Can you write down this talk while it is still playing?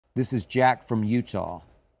This is Jack from Utah.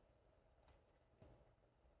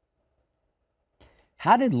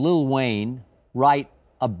 How did Lil Wayne write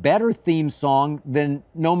a better theme song than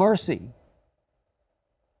No Mercy?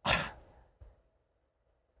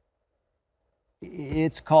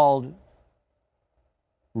 It's called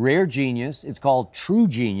Rare Genius. It's called True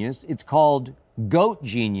Genius. It's called Goat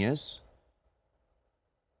Genius.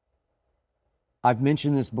 I've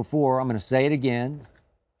mentioned this before. I'm going to say it again.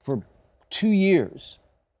 For 2 years,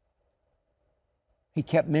 he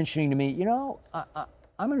kept mentioning to me, you know,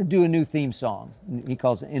 I'm going to do a new theme song. He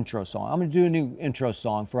calls it an intro song. I'm going to do a new intro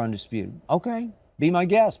song for Undisputed. Okay, be my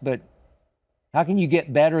guest, but how can you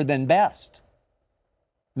get better than best?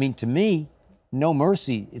 I mean, to me, No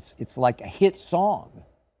Mercy, it's like a hit song.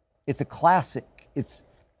 It's a classic. It's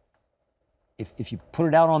if you put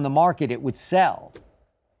it out on the market, it would sell.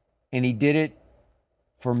 And he did it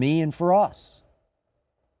for me and for us.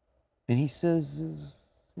 And he says,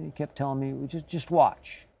 he kept telling me, just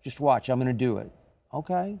watch. Just watch. I'm going to do it.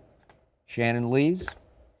 Okay. Shannon leaves.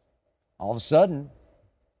 All of a sudden,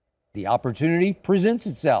 the opportunity presents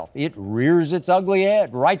itself. It rears its ugly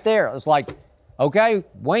head right there. It's like, okay,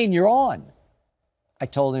 Wayne, you're on. I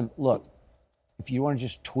told him, look, if you want to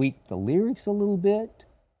just tweak the lyrics a little bit,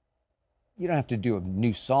 you don't have to do a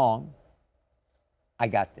new song. I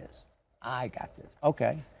got this. I got this.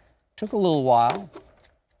 Okay. Took a little while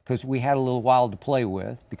because we had a little while to play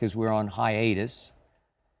with because we're on hiatus.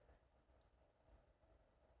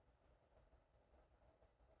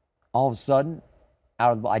 All of a sudden,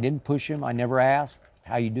 I didn't push him. I never asked,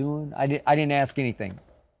 how you doing? I didn't ask anything.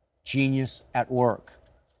 Genius at work.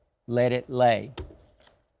 Let it lay.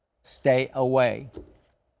 Stay away.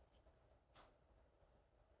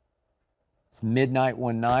 It's midnight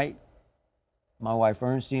one night. My wife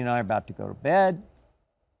Ernestine and I are about to go to bed.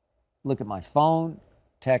 Look at my phone.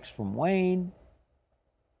 Text from Wayne.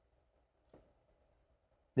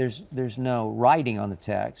 There's no writing on the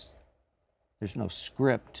text. There's no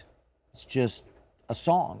script. It's just a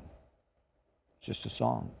song. It's just a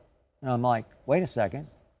song. And I'm like, wait a second.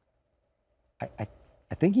 I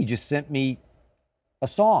think he just sent me a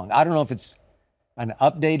song. I don't know if it's an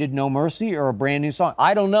updated No Mercy or a brand new song.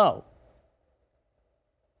 I don't know.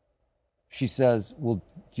 She says, well, do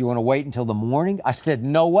you want to wait until the morning? I said,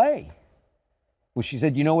 no way. Well, she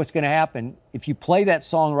said, you know what's going to happen? If you play that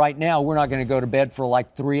song right now, we're not going to go to bed for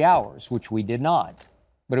like 3 hours, which we did not.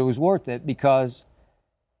 But it was worth it because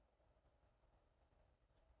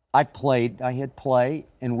I hit play,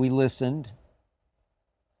 and we listened,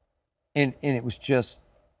 and it was just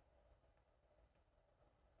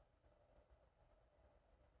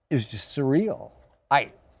surreal.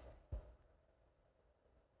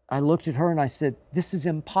 I looked at her and I said, this is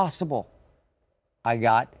impossible. I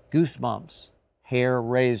got goosebumps, hair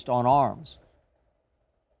raised on arms.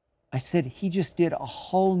 I said, he just did a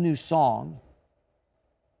whole new song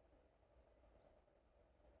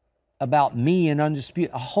about me and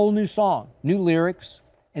Undisputed, a whole new song, new lyrics,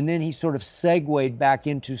 and then he sort of segued back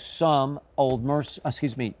into some Old Mercy,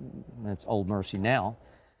 excuse me, that's Old Mercy now,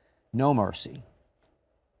 No Mercy.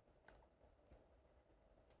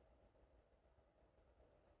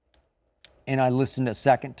 And I listened a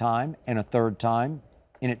second time and a third time,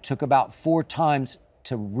 and it took about 4 times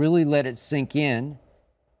to really let it sink in.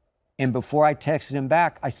 And before I texted him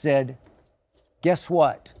back, I said, guess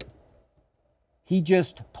what? He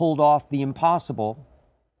just pulled off the impossible.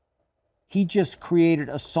 He just created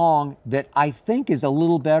a song that I think is a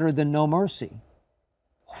little better than No Mercy.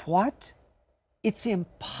 What? It's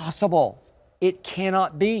impossible. It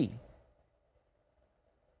cannot be.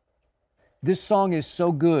 This song is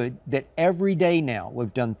so good that every day now,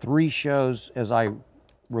 we've done 3 shows as I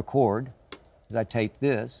record, as I tape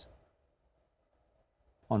this,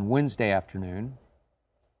 on Wednesday afternoon.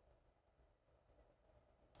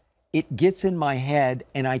 It gets in my head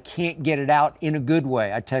and I can't get it out in a good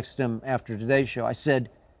way. I texted him after today's show. I said,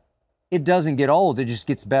 it doesn't get old, it just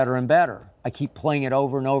gets better and better. I keep playing it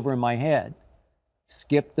over and over in my head.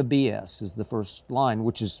 Skip the BS is the first line,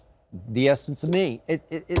 which is the essence of me.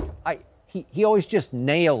 He always just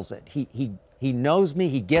nails it. He knows me,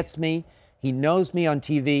 he gets me. He knows me on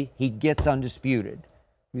TV, he gets Undisputed.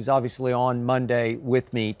 He was obviously on Monday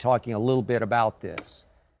with me talking a little bit about this.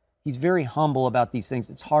 He's very humble about these things.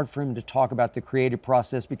 It's hard for him to talk about the creative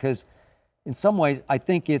process because in some ways I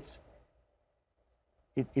think it's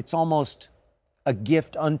almost a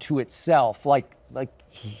gift unto itself. Like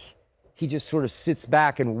he just sort of sits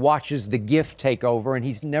back and watches the gift take over and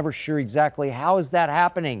he's never sure exactly how is that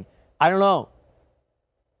happening. I don't know.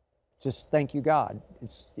 Just thank you, God.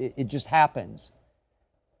 It just happens.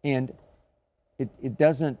 And it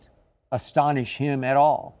doesn't astonish him at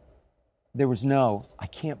all. there was no, I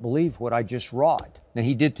can't believe what I just wrought. Now,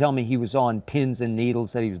 he did tell me he was on pins and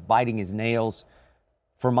needles, that he was biting his nails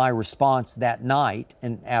for my response that night.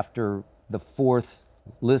 And after the fourth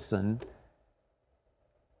listen,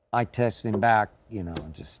 I texted him back, you know,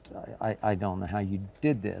 just, I don't know how you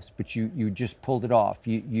did this, but you just pulled it off.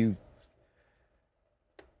 You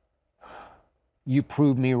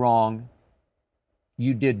proved me wrong.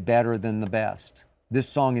 You did better than the best. This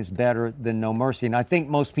song is better than No Mercy. And I think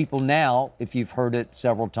most people now, if you've heard it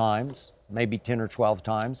several times, maybe 10 or 12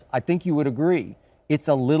 times, I think you would agree. It's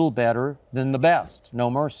a little better than the best, No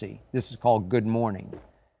Mercy. This is called Good Morning.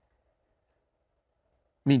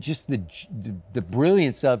 I mean, just the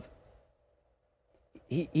brilliance of,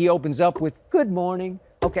 he opens up with, good morning.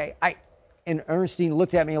 Okay, and Ernestine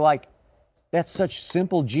looked at me like, that's such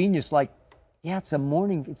simple genius. Like, yeah, it's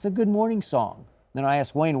a good morning song. Then I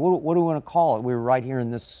asked Wayne, what do we want to call it? We were right here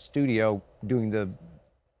in this studio doing the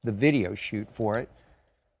video shoot for it.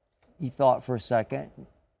 He thought for a second.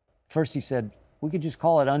 First he said, we could just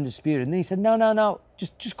call it Undisputed. And then he said, no,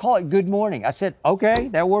 just call it Good Morning. I said, okay,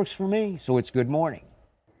 that works for me. So it's Good Morning.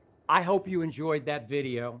 I hope you enjoyed that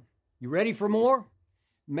video. You ready for more?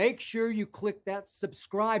 Make sure you click that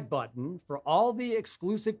subscribe button for all the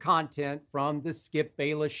exclusive content from the Skip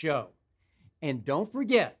Bayless Show. And don't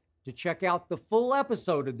forget to check out the full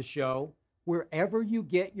episode of the show wherever you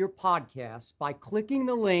get your podcasts by clicking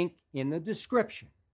the link in the description.